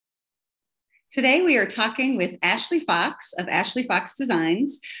Today, we are talking with Ashley Fox of Ashley Fox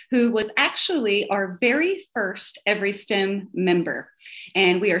Designs, who was actually our very first EveryStem member.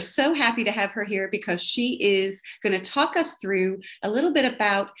 And we are so happy to have her here because she is going to talk us through a little bit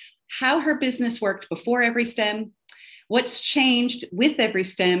about how her business worked before EveryStem, what's changed with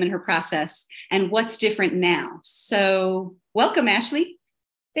EveryStem and her process, and what's different now. So welcome, Ashley.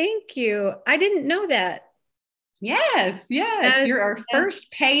 Thank you. I didn't know that. Yes. That You're our is, first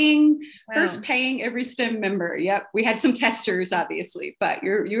wow. paying EveryStem member. Yep. We had some testers, obviously, but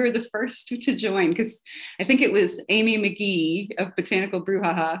you're the first to join because I think it was Amy McGee of Botanical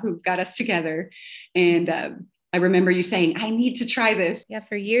Brouhaha who got us together. And I remember you saying, I need to try this. Yeah,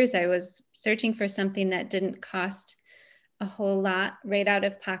 for years I was searching for something that didn't cost a whole lot right out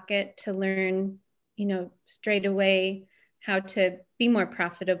of pocket to learn, straight away how to be more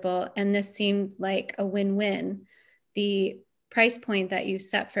profitable. And this seemed like a win-win. The price point that you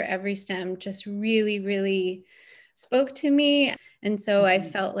set for EveryStem just really, really spoke to me. And so I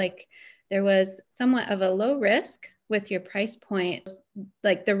felt like there was somewhat of a low risk with your price point.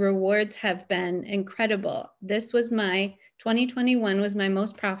 Like the rewards have been incredible. This was my 2021 was my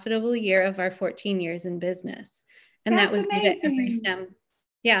most profitable year of our 14 years in business. And that That's was due to amazing. EveryStem.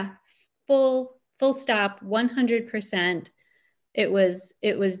 Yeah, full stop, 100%. It was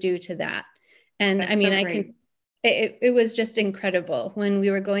due to that. And I That's mean, so I great. can it was just incredible when we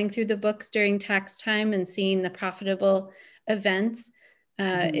were going through the books during tax time and seeing the profitable events.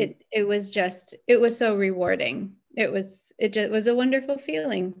 Mhm. It was so rewarding. It was a wonderful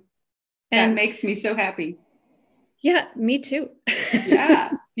feeling. That And makes me so happy. yeah, me too.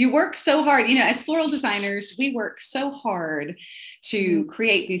 Yeah. You work so hard. As floral designers, we work so hard to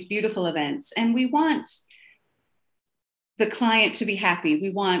create these beautiful events, and we want the client to be happy. We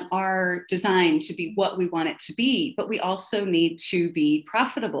want our design to be what we want it to be, but we also need to be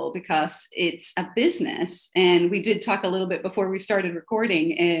profitable because it's a business. And we did talk a little bit before we started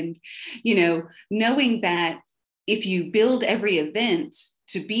recording, and, knowing that if you build every event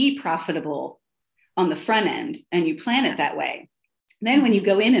to be profitable on the front end and you plan it that way, then when you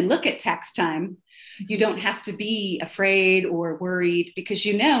go in and look at tax time, you don't have to be afraid or worried because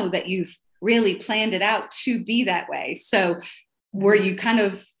you know that you've really planned it out to be that way. So were you kind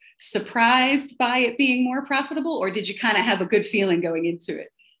of surprised by it being more profitable, or did you kind of have a good feeling going into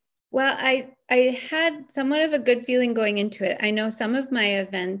it? Well, I had somewhat of a good feeling going into it. I know some of my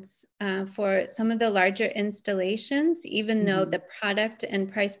events for some of the larger installations, even though Mm-hmm. the product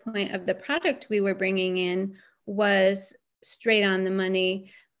and price point of the product we were bringing in was straight on the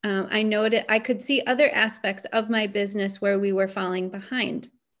money, I noted I could see other aspects of my business where we were falling behind.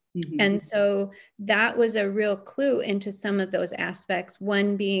 Mm-hmm. And so that was a real clue into some of those aspects.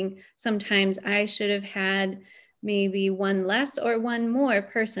 One being sometimes I should have had maybe one less or one more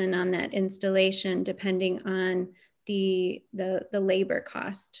person on that installation, depending on the labor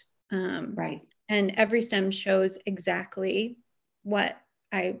cost. Right. And EveryStem shows exactly what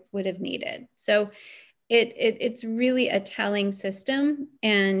I would have needed. So it's really a telling system,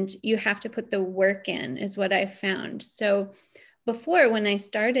 and you have to put the work in, is what I found. So before, when I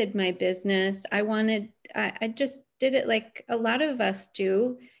started my business, I just did it like a lot of us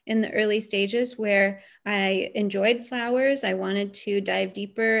do in the early stages, where I enjoyed flowers. I wanted to dive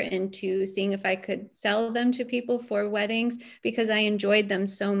deeper into seeing if I could sell them to people for weddings because I enjoyed them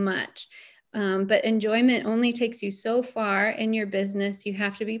so much. But enjoyment only takes you so far in your business. You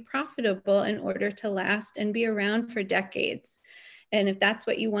have to be profitable in order to last and be around for decades. And if that's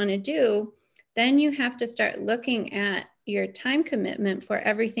what you want to do, then you have to start looking at your time commitment for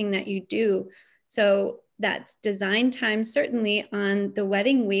everything that you do. So that's design time, certainly on the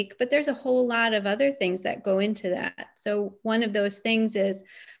wedding week, but there's a whole lot of other things that go into that. So one of those things is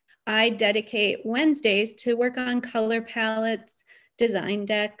I dedicate Wednesdays to work on color palettes, design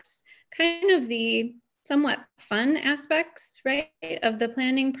decks, kind of the somewhat fun aspects, right, of the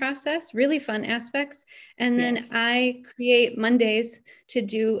planning process, really fun aspects. And then Yes. I create Mondays to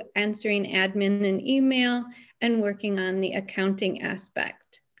do answering admin and email and working on the accounting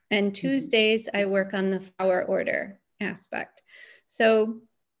aspect. And Mm-hmm. Tuesdays, I work on the flower order aspect. So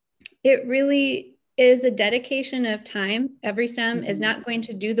it really is a dedication of time. EveryStem is Mm-hmm. not going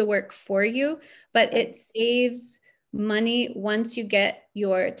to do the work for you, but Right. it saves money once you get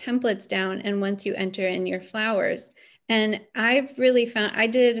your templates down and once you enter in your flowers. And I've really found I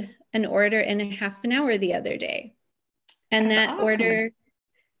did an order in a half an hour the other day. And That's that awesome. order,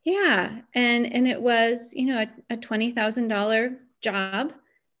 yeah, and it was, a $20,000 job.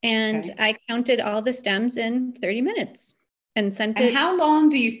 And Okay. I counted all the stems in 30 minutes and sent And it. how long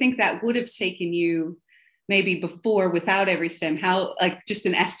do you think that would have taken you maybe before without EveryStem? How, like, just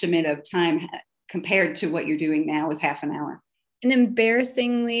an estimate of time compared to what you're doing now with half an hour? An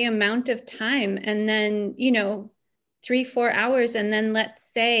embarrassingly amount of time. And then, 3-4 hours. And then let's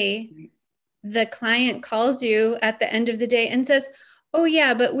say the client calls you at the end of the day and says, oh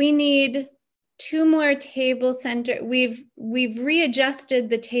yeah, but we need 2 more table center. We've readjusted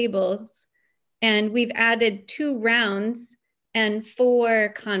the tables and we've added 2 rounds and 4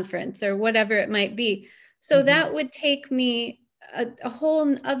 conference or whatever it might be. So that would take me a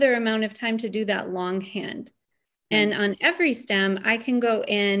whole other amount of time to do that longhand. And on EveryStem, I can go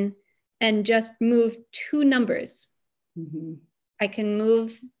in and just move 2 numbers. I can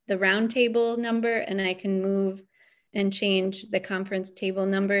move the round table number and I can move and change the conference table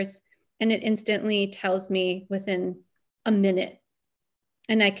numbers. And it instantly tells me within a minute.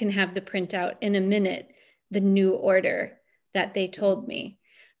 And I can have the printout in a minute, the new order that they told me.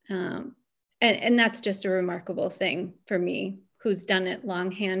 And that's just a remarkable thing for me, who's done it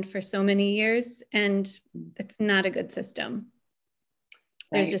longhand for so many years. And it's not a good system.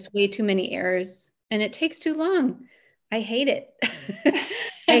 There's just way too many errors and it takes too long. I hate it.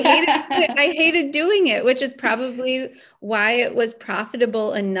 I hated doing it, which is probably why it was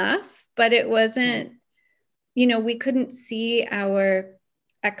profitable enough, but it wasn't, we couldn't see our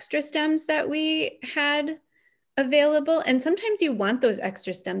extra stems that we had available. And sometimes you want those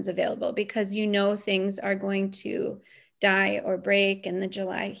extra stems available because things are going to die or break in the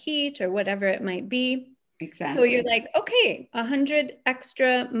July heat or whatever it might be. Exactly. So you're like, okay, 100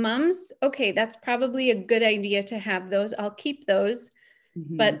 extra mums. Okay, that's probably a good idea to have those. I'll keep those.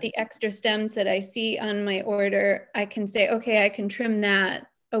 But the extra stems that I see on my order, I can say, okay, I can trim that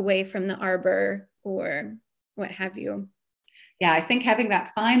away from the arbor or what have you. Yeah, I think having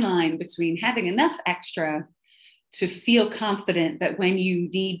that fine line between having enough extra to feel confident that when you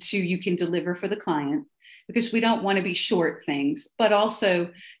need to, you can deliver for the client, because we don't want to be short things, but also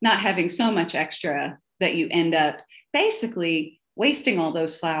not having so much extra that you end up basically wasting all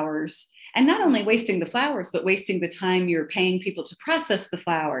those flowers. And not only wasting the flowers, but wasting the time you're paying people to process the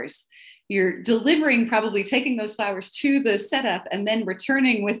flowers. You're delivering, probably taking those flowers to the setup and then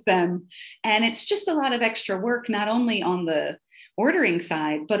returning with them. And it's just a lot of extra work, not only on the ordering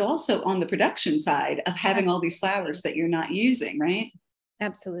side, but also on the production side of having all these flowers that you're not using, right?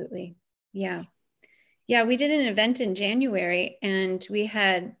 Absolutely. Yeah. Yeah, we did an event in January and we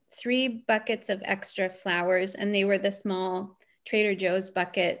had 3 buckets of extra flowers and they were the small Trader Joe's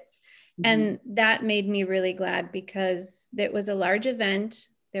buckets. And that made me really glad because it was a large event.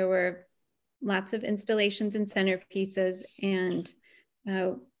 There were lots of installations and centerpieces and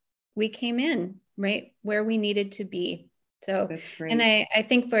we came in right where we needed to be. So that's great. And I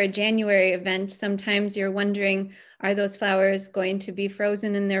think for a January event, sometimes you're wondering, are those flowers going to be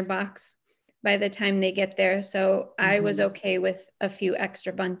frozen in their box by the time they get there? So I was okay with a few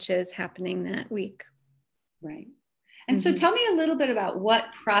extra bunches happening that week. Right. And so tell me a little bit about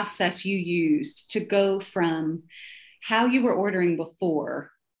what process you used to go from how you were ordering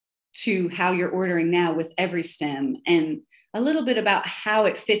before to how you're ordering now with EveryStem, and a little bit about how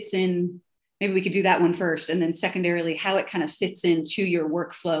it fits in. Maybe we could do that one first, and then secondarily, how it kind of fits into your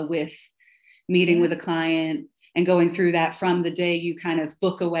workflow with meeting with a client and going through that from the day you kind of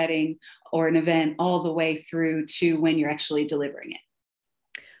book a wedding or an event all the way through to when you're actually delivering it.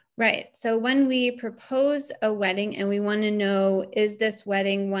 Right. So when we propose a wedding and we want to know, is this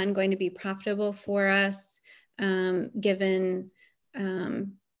wedding one going to be profitable for us, given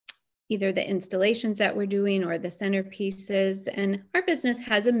either the installations that we're doing or the centerpieces, and our business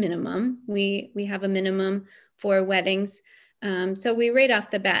has a minimum. We have a minimum for weddings. So we right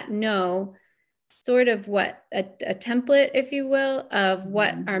off the bat know sort of what a template, if you will, of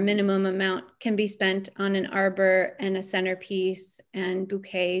what our minimum amount can be spent on an arbor and a centerpiece and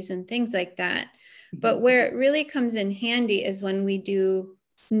bouquets and things like that. But where it really comes in handy is when we do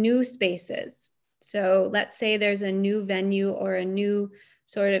new spaces. So let's say there's a new venue or a new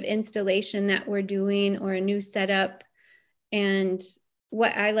sort of installation that we're doing or a new setup. And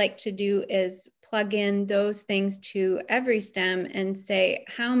what I like to do is plug in those things to EveryStem and say,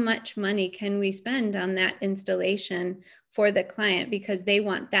 how much money can we spend on that installation for the client? Because they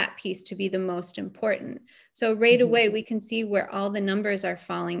want that piece to be the most important. So right away, we can see where all the numbers are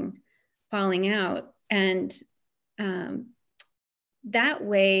falling out. And that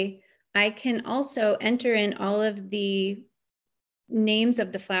way, I can also enter in all of the names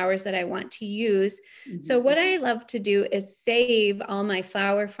of the flowers that I want to use. So what I love to do is save all my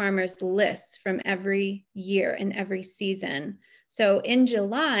flower farmers lists from every year and every season. So in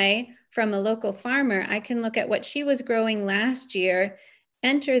July, from a local farmer, I can look at what she was growing last year,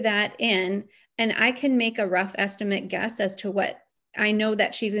 enter that in, and I can make a rough estimate guess as to what I know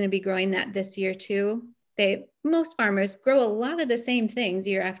that she's going to be growing that this year too. Most farmers grow a lot of the same things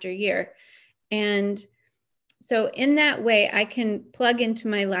year after year. And so in that way, I can plug into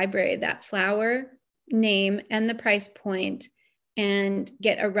my library that flower name and the price point and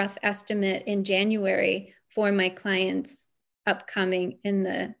get a rough estimate in January for my clients upcoming in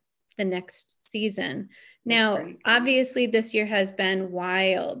the next season. Now, obviously this year has been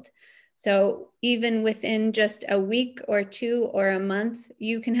wild. So even within just a week or two or a month,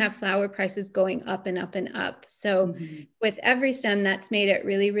 you can have flower prices going up and up and up. So with EveryStem, that's made it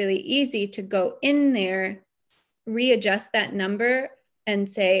really, really easy to go in there, readjust that number and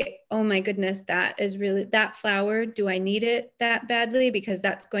say, oh my goodness, that is really that flower. Do I need it that badly? Because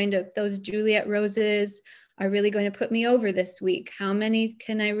that's going to, those Juliet roses are really going to put me over this week. How many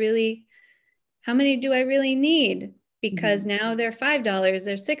do I really need? Because now they're $5,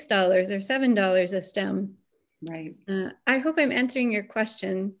 they're $6, they're $7 a stem. Right. I hope I'm answering your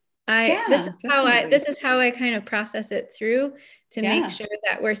question. This is how I kind of process it through to make sure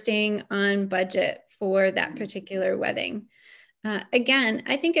that we're staying on budget for that particular wedding. Again,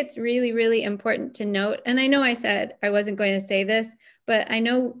 I think it's really, really important to note, and I know I said I wasn't going to say this, but I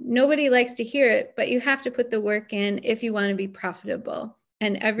know nobody likes to hear it, but you have to put the work in if you want to be profitable.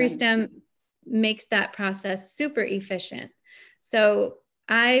 And EveryStem makes that process super efficient. So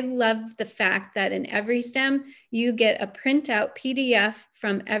I love the fact that in EveryStem, you get a printout PDF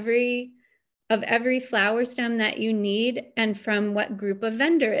from every flower stem that you need and from what group of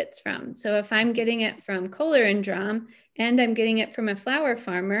vendor it's from. So if I'm getting it from Kohler and Drum and I'm getting it from a flower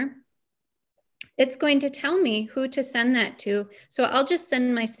farmer, it's going to tell me who to send that to. So I'll just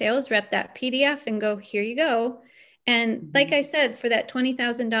send my sales rep that PDF and go, here you go. And like I said, for that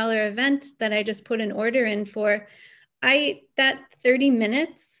 $20,000 event that I just put an order in for, that 30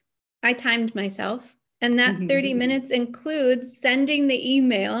 minutes, I timed myself. And that 30 minutes includes sending the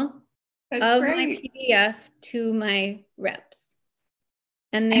email of my PDF to my reps.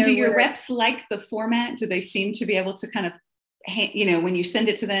 And do your reps like the format? Do they seem to be able to kind of, when you send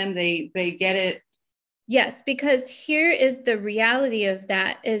it to them, they get it? Yes, because here is the reality of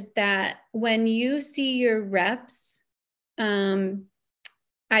that, is that when you see your reps,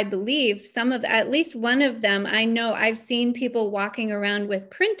 I believe at least one of them, I know I've seen people walking around with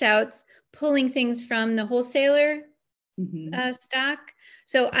printouts, pulling things from the wholesaler stock.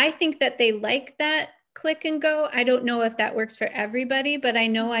 So I think that they like that click and go. I don't know if that works for everybody, but I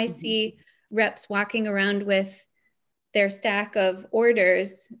know I see reps walking around with their stack of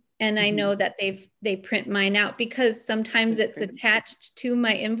orders, and I know that they print mine out because sometimes it's attached to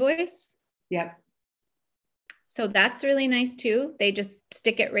my invoice. Yep. So that's really nice too. They just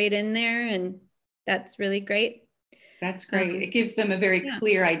stick it right in there, and that's really great. That's great. It gives them a very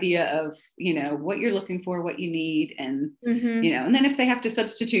clear idea of, what you're looking for, what you need. And, and then if they have to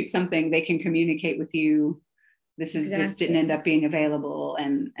substitute something, they can communicate with you. This didn't end up being available.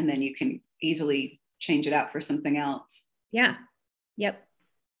 And then you can easily change it out for something else. Yeah. Yep.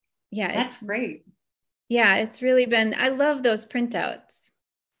 Yeah. That's great. Yeah. It's really been, I love those printouts.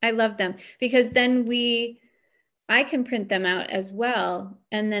 I love them because then I can print them out as well.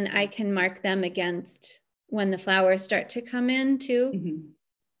 And then I can mark them against when the flowers start to come in too.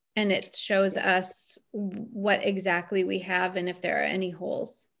 And it shows us what exactly we have and if there are any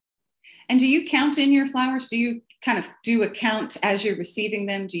holes. And do you count in your flowers? Do you kind of do a count as you're receiving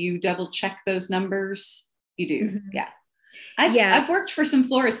them? Do you double check those numbers? You do. Yeah. I've worked for some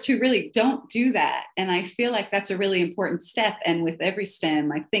florists who really don't do that. And I feel like that's a really important step. And with EveryStem,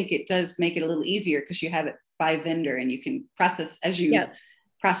 I think it does make it a little easier because you have it by vendor and you can process, as you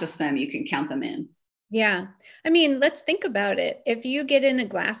process them, you can count them in. Yeah. I mean, let's think about it. If you get in a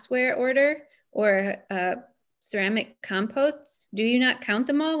glassware order or ceramic compotes, do you not count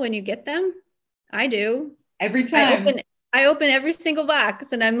them all when you get them? I do. Every time. I open every single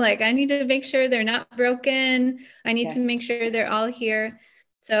box and I'm like, I need to make sure they're not broken. I need to make sure they're all here.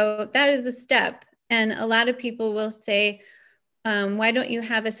 So that is a step. And a lot of people will say, why don't you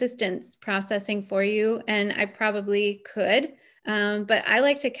have assistants processing for you? And I probably could. But I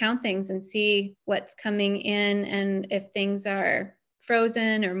like to count things and see what's coming in and if things are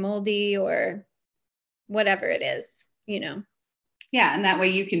frozen or moldy or whatever it is, Yeah, and that way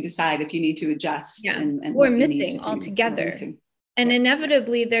you can decide if you need to adjust. And or missing altogether. And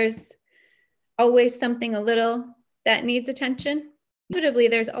inevitably, there's always something a little that needs attention. Inevitably,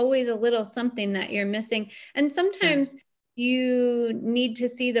 there's always a little something that you're missing. And sometimes you need to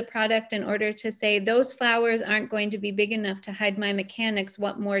see the product in order to say, those flowers aren't going to be big enough to hide my mechanics.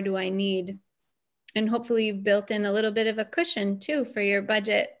 What more do I need? And hopefully you've built in a little bit of a cushion too for your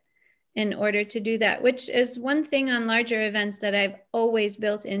budget in order to do that, which is one thing on larger events that I've always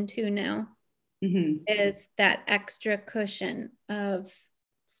built into now, is that extra cushion of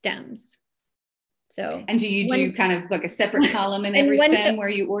stems. So, and do you do kind of like a separate column in every stem where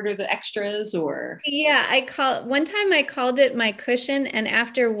you order the extras, or? Yeah, one time I called it my cushion, and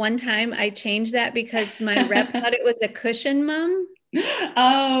after one time I changed that because my rep thought it was a cushion mom.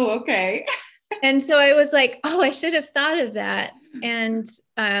 Oh, okay. And so I was like, oh, I should have thought of that. And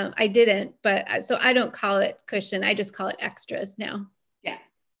I didn't, but so I don't call it cushion. I just call it extras now. Yeah.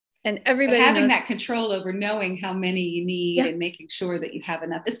 And everybody but having knows that control over knowing how many you need and making sure that you have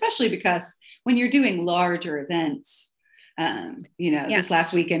enough, especially because when you're doing larger events, this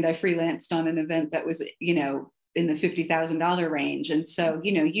last weekend I freelanced on an event that was, in the $50,000 range. And so,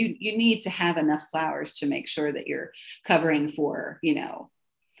 you need to have enough flowers to make sure that you're covering for,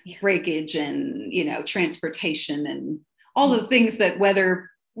 breakage and, transportation and all the things that weather,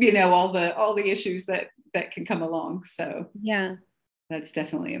 all the issues that can come along. So yeah, that's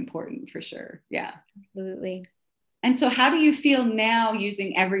definitely important for sure. Yeah, absolutely. And so how do you feel now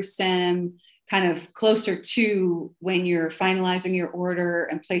using EveryStem kind of closer to when you're finalizing your order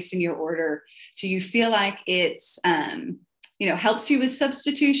and placing your order? Do you feel like it's, helps you with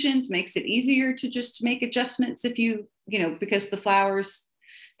substitutions, makes it easier to just make adjustments if you, because the flowers,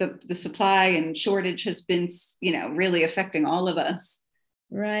 the supply and shortage has been, really affecting all of us?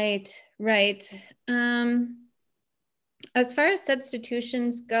 Right. As far as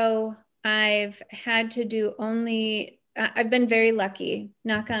substitutions go, I've had to do I've been very lucky,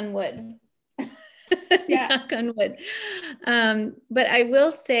 knock on wood. Yeah. Knock on wood. But I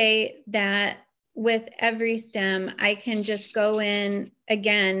will say that with EveryStem, I can just go in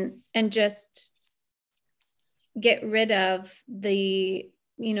again and just get rid of the,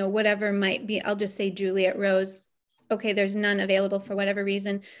 whatever might be. I'll just say Juliet Rose. Okay, there's none available for whatever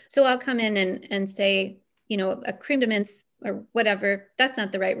reason. So I'll come in and say, a cream de menthe or whatever. That's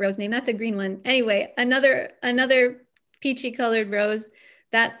not the right rose name. That's a green one. Anyway, another peachy colored rose.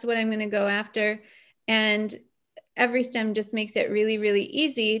 That's what I'm going to go after. And EveryStem just makes it really, really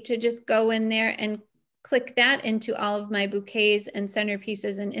easy to just go in there and click that into all of my bouquets and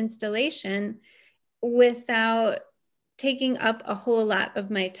centerpieces and installation without taking up a whole lot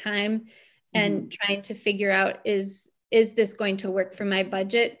of my time and trying to figure out, is this going to work for my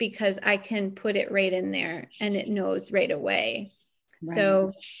budget? Because I can put it right in there and it knows right away.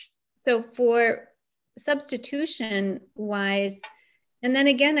 Right. So for substitution wise, and then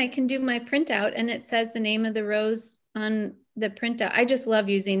again, I can do my printout and it says the name of the rose on the printout. I just love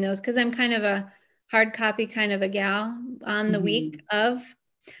using those because I'm kind of a hard copy kind of a gal on the week of.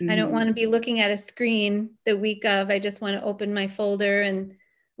 I don't want to be looking at a screen the week of. I just want to open my folder and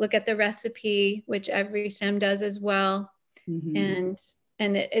look at the recipe, which EveryStem does as well. And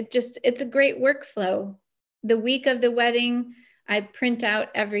it's a great workflow. The week of the wedding, I print out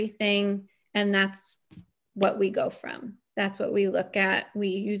everything and that's what we go from. That's what we look at. We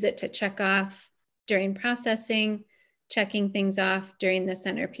use it to check off during processing, checking things off during the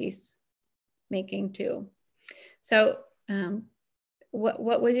centerpiece making too. So,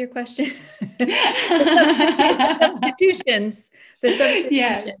 what was your question? The substitutions.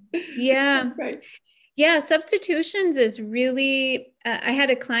 Yes. Yeah. That's right. Yeah. Substitutions is really, I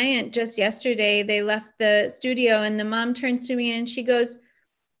had a client just yesterday, they left the studio and the mom turns to me and she goes,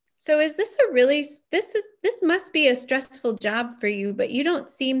 so is this this must be a stressful job for you, but you don't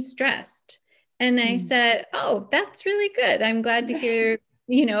seem stressed. And I said, oh, that's really good. I'm glad to hear,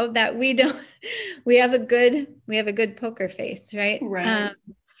 that we have a good poker face, right? Right.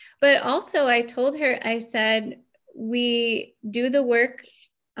 But also I told her, I said, we do the work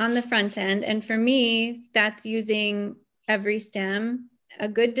on the front end. And for me, that's using EveryStem, a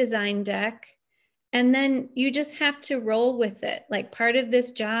good design deck. And then you just have to roll with it. Like part of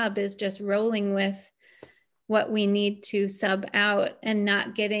this job is just rolling with what we need to sub out and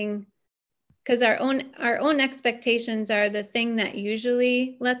not getting, because our own expectations are the thing that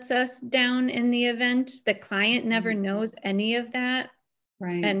usually lets us down in the event. The client never knows any of that.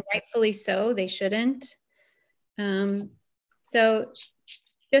 Right. And rightfully so, they shouldn't. So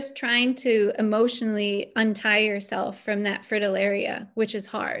just trying to emotionally untie yourself from that fritillaria, which is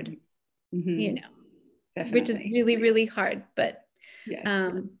hard, Definitely. Which is really, really hard, but,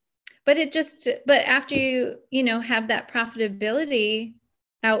 yes. But after you have that profitability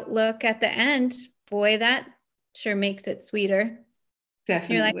outlook at the end, boy, that sure makes it sweeter.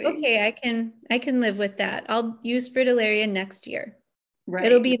 Definitely. You're like, okay, I can live with that. I'll use fritillaria next year. Right.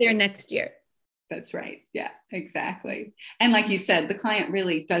 It'll be there next year. That's right. Yeah, exactly. And like you said, the client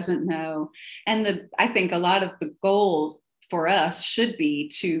really doesn't know. And I think a lot of the goal for us should be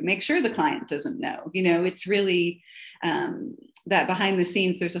to make sure the client doesn't know. It's really that behind the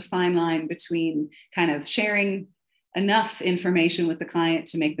scenes, there's a fine line between kind of sharing enough information with the client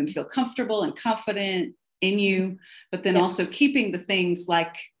to make them feel comfortable and confident in you, but then also keeping the things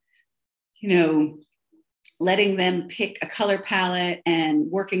like, letting them pick a color palette and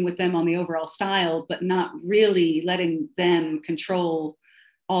working with them on the overall style, but not really letting them control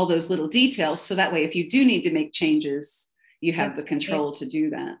all those little details. So that way, if you do need to make changes, you have the control to do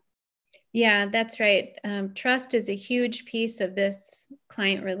that. Yeah, that's right. Trust is a huge piece of this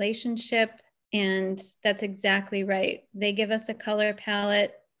client relationship. And that's exactly right. They give us a color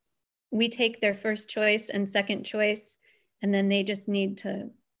palette. We take their first choice and second choice, and then they just need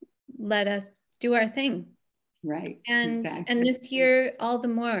to let us do our thing. Right. And this year, all the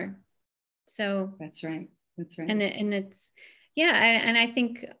more. So that's right. And it's, and I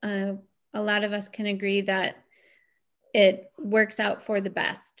think a lot of us can agree that it works out for the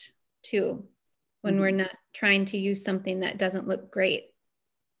best too, when we're not trying to use something that doesn't look great.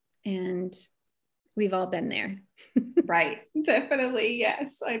 And we've all been there. Right. Definitely.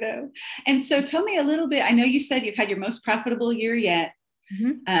 Yes, I know. And so tell me a little bit, I know you said you've had your most profitable year yet,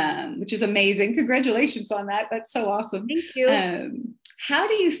 which is amazing. Congratulations on that. That's so awesome. Thank you. How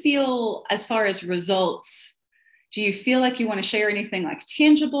do you feel as far as results? Do you feel like you want to share anything like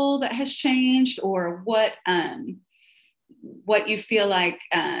tangible that has changed, or what you feel like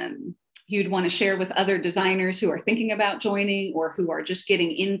you'd want to share with other designers who are thinking about joining or who are just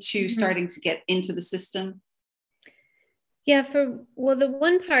getting into starting to get into the system? Yeah, the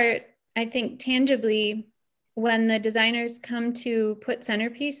one part, I think tangibly, when the designers come to put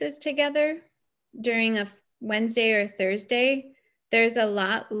centerpieces together during a Wednesday or Thursday, there's a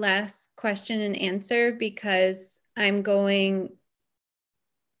lot less question and answer, because I'm going,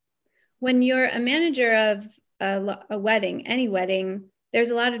 when you're a manager of a wedding, any wedding, there's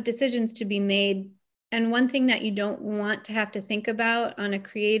a lot of decisions to be made. And one thing that you don't want to have to think about on a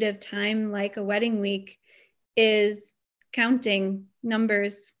creative time like a wedding week is counting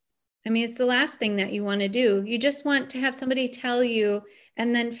numbers. I mean, it's the last thing that you want to do. You just want to have somebody tell you.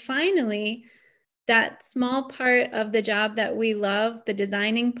 And then finally, that small part of the job that we love, the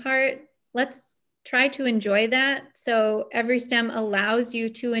designing part, let's try to enjoy that. So EveryStem allows you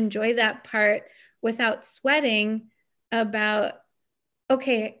to enjoy that part without sweating about,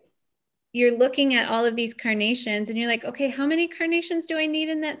 okay, you're looking at all of these carnations and you're like, okay, how many carnations do I need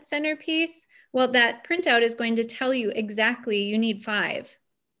in that centerpiece? Well, that printout is going to tell you exactly you need 5.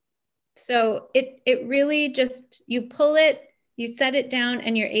 So it really just, you pull it, you set it down,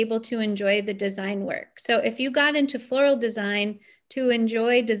 and you're able to enjoy the design work. So if you got into floral design to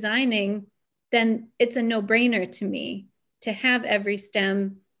enjoy designing, then it's a no-brainer to me to have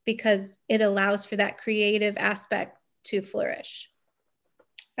EveryStem, because it allows for that creative aspect to flourish.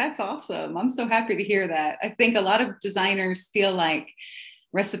 That's awesome. I'm so happy to hear that. I think a lot of designers feel like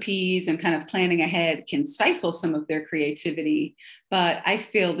recipes and kind of planning ahead can stifle some of their creativity, but I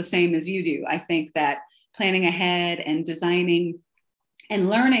feel the same as you do. I think that planning ahead and designing and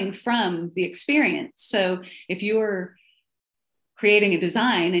learning from the experience. So if you're creating a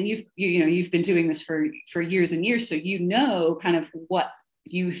design and you've been doing this for years and years, so kind of what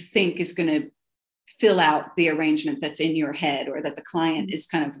you think is going to fill out the arrangement that's in your head or that the client is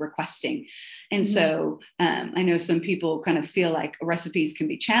kind of requesting. And so I know some people kind of feel like recipes can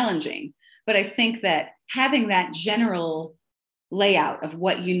be challenging, but I think that having that general layout of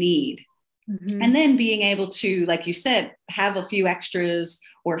what you need, and then being able to, like you said, have a few extras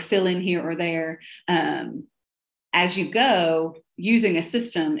or fill in here or there as you go, using a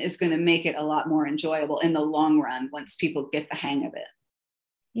system is going to make it a lot more enjoyable in the long run once people get the hang of it.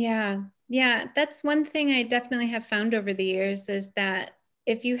 Yeah, that's one thing I definitely have found over the years, is that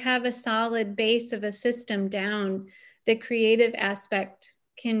if you have a solid base of a system down, the creative aspect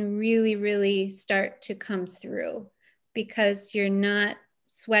can really, really start to come through, because you're not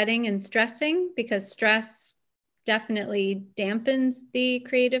sweating and stressing, because stress definitely dampens the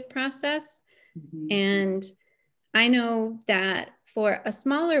creative process. And I know that for a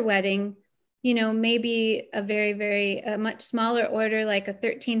smaller wedding, maybe a much smaller order, like a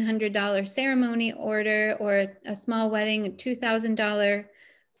 $1,300 ceremony order, or a small wedding, a $2,000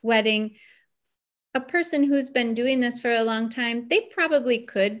 wedding, a person who's been doing this for a long time, they probably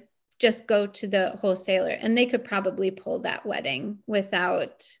could just go to the wholesaler and they could probably pull that wedding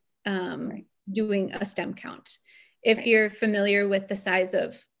without doing a stem count, if you're familiar with the size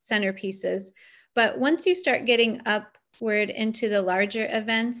of centerpieces. But once you start getting upward into the larger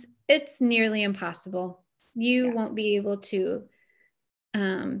events, it's nearly impossible. You won't be able to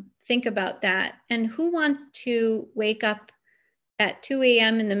think about that. And who wants to wake up at 2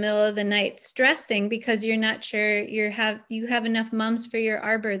 a.m. in the middle of the night stressing because you're not sure you have enough mums for your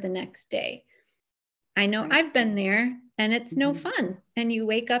arbor the next day. I know Right. I've been there, and it's no fun. And you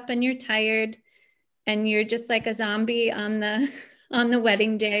wake up and you're tired and you're just like a zombie on the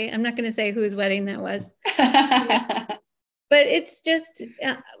wedding day. I'm not going to say whose wedding that was. But it's just,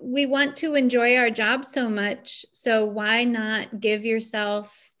 we want to enjoy our job so much. So why not give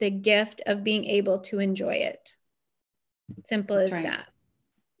yourself the gift of being able to enjoy it? Simple That's as right. that.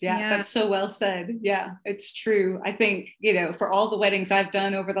 Yeah, that's so well said. Yeah, it's true. I think, for all the weddings I've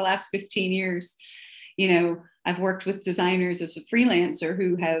done over the last 15 years, I've worked with designers as a freelancer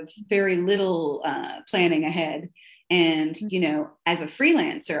who have very little planning ahead. And, as a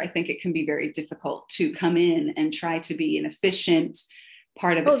freelancer, I think it can be very difficult to come in and try to be an efficient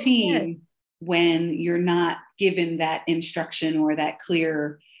part of a team when you're not given that instruction or that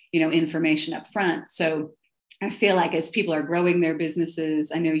clear, information up front. So I feel like as people are growing their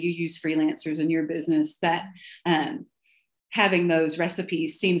businesses, I know you use freelancers in your business, that having those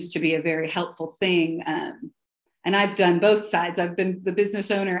recipes seems to be a very helpful thing. And I've done both sides. I've been the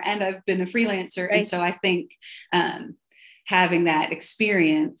business owner and I've been a freelancer. Right. And so I think having that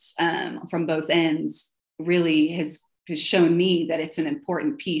experience from both ends really has shown me that it's an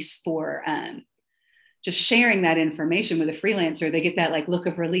important piece for just sharing that information with a freelancer. They get that like look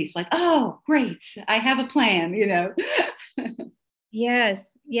of relief, like, oh, great, I have a plan,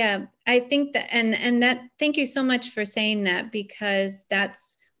 Yes. Yeah. I think that, and that, thank you so much for saying that, because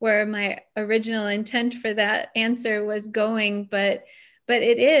that's where my original intent for that answer was going. But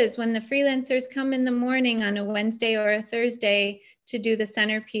it is, when the freelancers come in the morning on a Wednesday or a Thursday to do the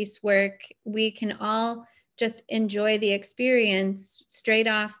centerpiece work, we can all just enjoy the experience straight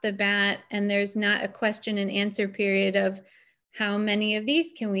off the bat. And there's not a question and answer period of how many of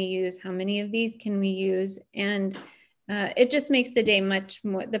these can we use? How many of these can we use? And it just makes the day much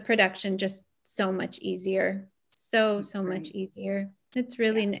more, the production just so much easier. So much easier. It's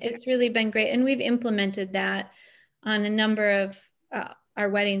really been great. And we've implemented that on a number of our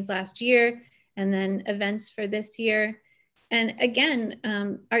weddings last year, and then events for this year. And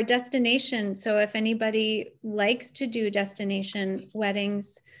again, our destination. So if anybody likes to do destination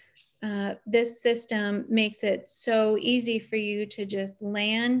weddings, this system makes it so easy for you to just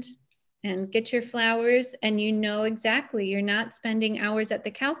land and get your flowers, and exactly, you're not spending hours at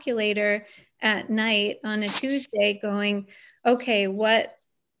the calculator at night on a Tuesday going, okay, what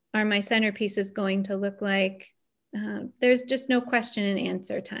are my centerpieces going to look like? There's just no question and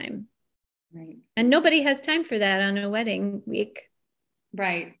answer time. Right. And nobody has time for that on a wedding week.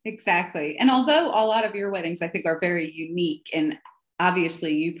 Right, exactly. And although a lot of your weddings, I think, are very unique, and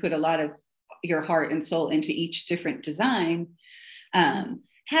obviously you put a lot of your heart and soul into each different design,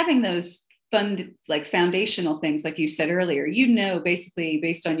 having those like foundational things, like you said earlier, basically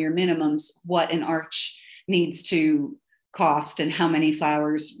based on your minimums, what an arch needs to cost and how many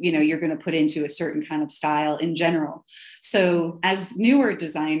flowers, you're going to put into a certain kind of style in general. So as newer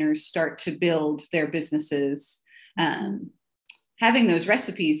designers start to build their businesses, having those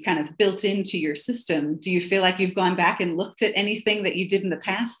recipes kind of built into your system, do you feel like you've gone back and looked at anything that you did in the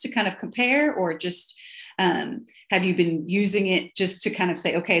past to kind of compare, or just have you been using it just to kind of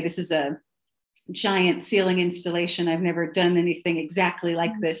say, okay, this is a giant ceiling installation, I've never done anything exactly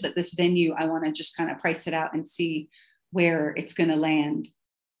like this at this venue, I want to just kind of price it out and see where it's going to land?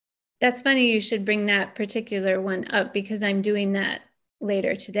 That's funny you should bring that particular one up, because I'm doing that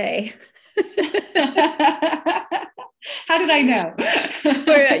later today. How did I know?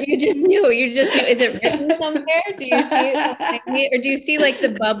 You just knew. Is it written somewhere? Do you see it behind me? Or do you see like the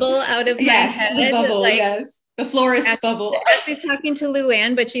bubble out of my head? The bubble, like, yes. The florist bubble. She's talking to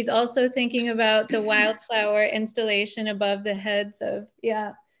LuAnn, but she's also thinking about the wildflower installation above the heads of,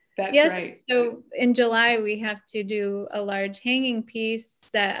 That's yes. Right. So in July, we have to do a large hanging piece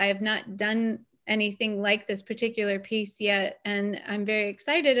that I have not done anything like this particular piece yet. And I'm very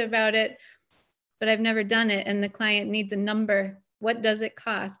excited about it, but I've never done it. And the client needs a number. What does it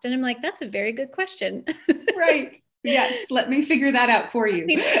cost? And I'm like, that's a very good question. Right. Yes. Let me figure that out for you. Let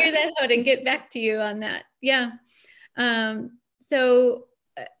me figure that out and get back to you on that. Yeah. So,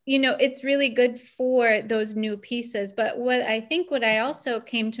 it's really good for those new pieces. But what I also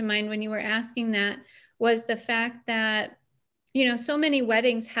came to mind when you were asking that was the fact that, so many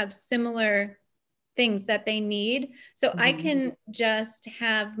weddings have similar things that they need. So I can just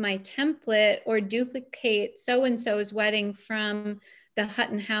have my template or duplicate so-and-so's wedding from the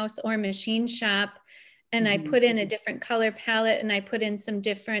Hutton House or machine shop. And I put in a different color palette, and I put in some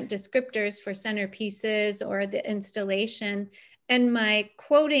different descriptors for centerpieces or the installation. And my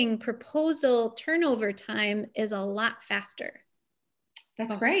quoting proposal turnover time is a lot faster.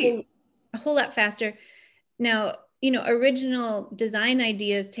 That's a great. whole lot faster. Now, original design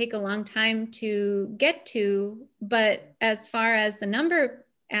ideas take a long time to get to, but as far as the number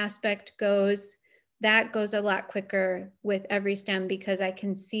aspect goes, that goes a lot quicker with EveryStem because I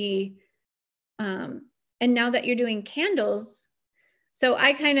can see, and now that you're doing candles, so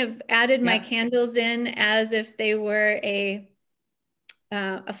I kind of added my candles in as if they were a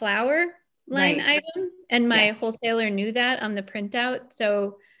flower line item, and my wholesaler knew that on the printout.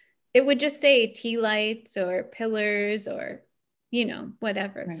 So it would just say tea lights or pillars or,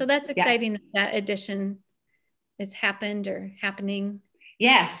 whatever. So that's exciting that addition has happened or happening.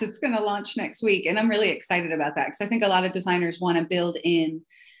 Yes, it's going to launch next week. And I'm really excited about that because I think a lot of designers want to build in,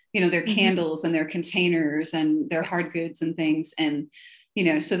 their candles and their containers and their hard goods and things. And,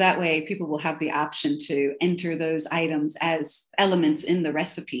 so that way people will have the option to enter those items as elements in the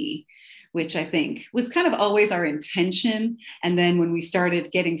recipe, which I think was kind of always our intention. And then when we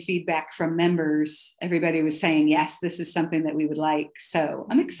started getting feedback from members, everybody was saying, yes, this is something that we would like. So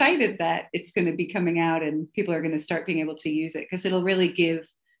I'm excited that it's going to be coming out and people are going to start being able to use it because it'll really give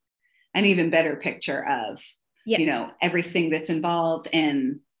an even better picture of, everything that's involved.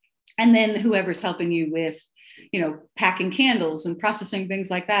 And then whoever's helping you with, packing candles and processing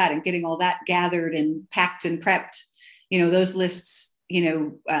things like that and getting all that gathered and packed and prepped, those lists,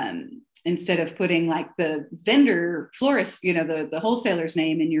 instead of putting like the vendor florist, the wholesaler's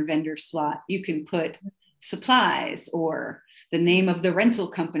name in your vendor slot, you can put supplies or the name of the rental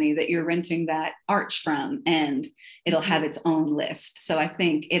company that you're renting that arch from, and it'll have its own list. So I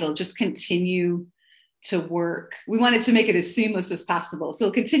think it'll just continue to work. We wanted to make it as seamless as possible. So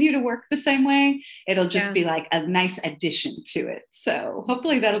it'll continue to work the same way. It'll just be like a nice addition to it. So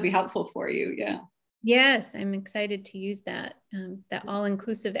hopefully that'll be helpful for you. Yeah. Yes, I'm excited to use that. That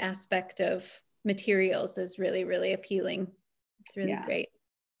all-inclusive aspect of materials is really, really appealing. It's really great.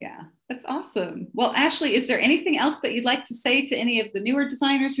 Yeah, that's awesome. Well, Ashley, is there anything else that you'd like to say to any of the newer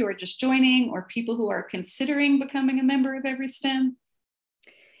designers who are just joining or people who are considering becoming a member of EveryStem?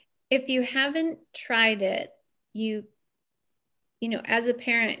 If you haven't tried it, as a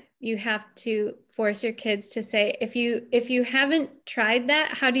parent, you have to force your kids to say, if you haven't tried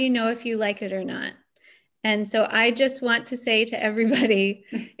that, how do you know if you like it or not? And so I just want to say to everybody,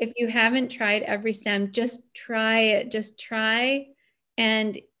 if you haven't tried EveryStem, just try it, just try.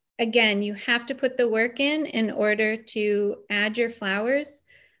 And again, you have to put the work in order to add your flowers.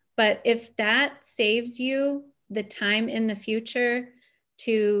 But if that saves you the time in the future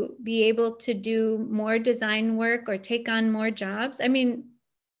to be able to do more design work or take on more jobs, I mean,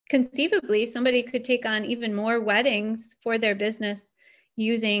 conceivably, somebody could take on even more weddings for their business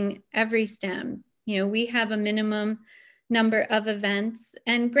using EveryStem. We have a minimum number of events,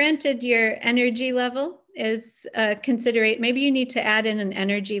 and granted, your energy level is considerate. Maybe you need to add in an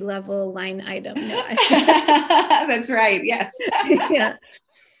energy level line item. No, that's right. Yes. Yeah.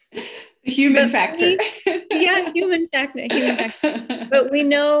 Human factor. Human factor. But we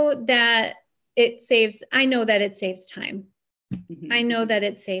know that I know that it saves time. I know that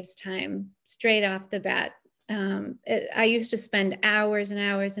it saves time straight off the bat. I used to spend hours and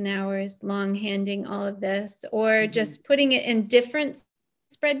hours and hours long-handing all of this, or just putting it in different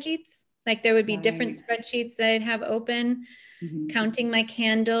spreadsheets. Like there would be different spreadsheets that I'd have open, counting my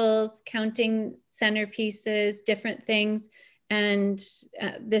candles, counting centerpieces, different things. And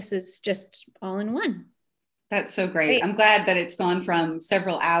this is just all in one. That's so great. I'm glad that it's gone from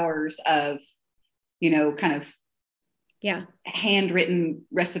several hours of, kind of handwritten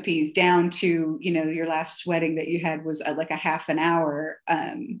recipes down to, your last wedding that you had was like a half an hour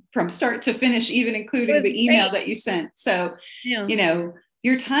from start to finish, even including the email that you sent. So,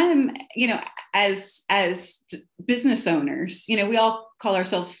 your time, as business owners, we all call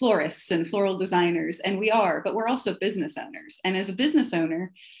ourselves florists and floral designers, and we are, but we're also business owners. And as a business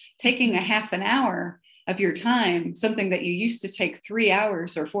owner, taking a half an hour of your time, something that you used to take 3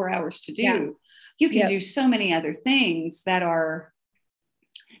 hours or 4 hours to do, you can do so many other things that are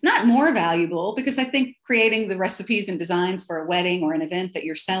not more valuable, because I think creating the recipes and designs for a wedding or an event that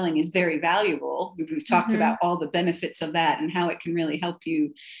you're selling is very valuable. We've talked about all the benefits of that and how it can really help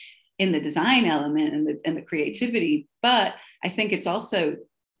you in the design element and the creativity. But I think it's also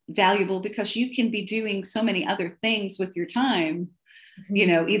valuable because you can be doing so many other things with your time,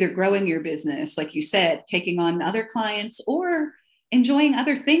 either growing your business, like you said, taking on other clients, or enjoying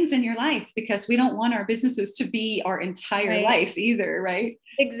other things in your life, because we don't want our businesses to be our entire life either, right?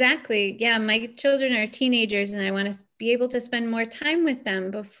 Exactly. Yeah, my children are teenagers and I want to be able to spend more time with them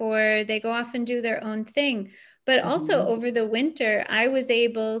before they go off and do their own thing. But also over the winter, I was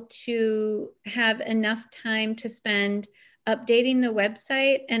able to have enough time to spend updating the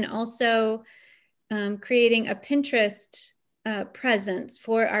website, and also creating a Pinterest presence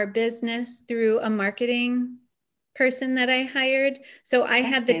for our business through a marketing person that I hired. So I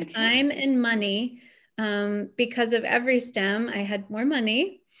had the time and money because of EveryStem. I had more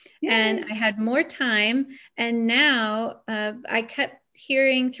money and I had more time. And now I kept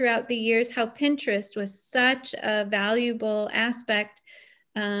hearing throughout the years how Pinterest was such a valuable aspect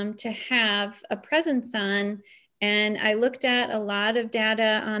to have a presence on. And I looked at a lot of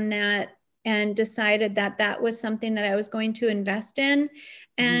data on that and decided that that was something that I was going to invest in.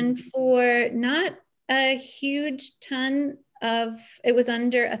 And for not a huge ton of, it was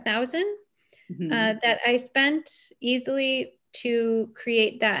under 1,000 that I spent easily to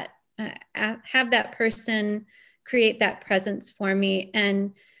create that, have that person create that presence for me.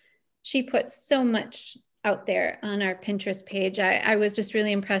 And she put so much out there on our Pinterest page. I was just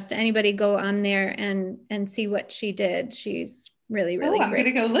really impressed. Anybody go on there and see what she did. She's really great. I'm going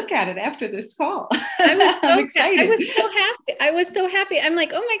to go look at it after this call. I'm excited. I was so happy. I was so happy. I'm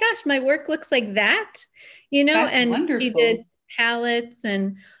like, oh my gosh, my work looks like that, you know. That's and wonderful. She did palettes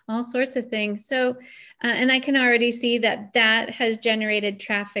and all sorts of things. So, and I can already see that that has generated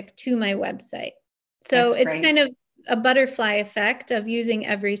traffic to my website. So that's it's kind of a butterfly effect of using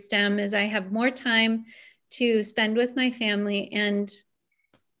EveryStem, as I have more time to spend with my family and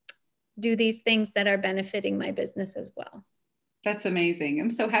do these things that are benefiting my business as well. That's amazing. I'm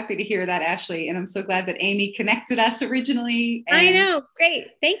so happy to hear that, Ashley. And I'm so glad that Amy connected us originally. I know. Great.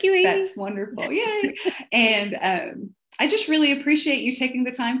 Thank you, Amy. That's wonderful. Yay. And I just really appreciate you taking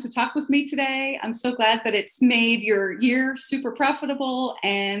the time to talk with me today. I'm so glad that it's made your year super profitable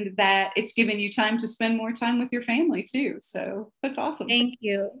and that it's given you time to spend more time with your family too. So that's awesome. Thank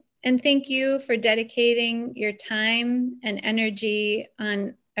you. And thank you for dedicating your time and energy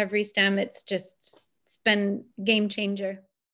on EveryStem. It's been a game changer.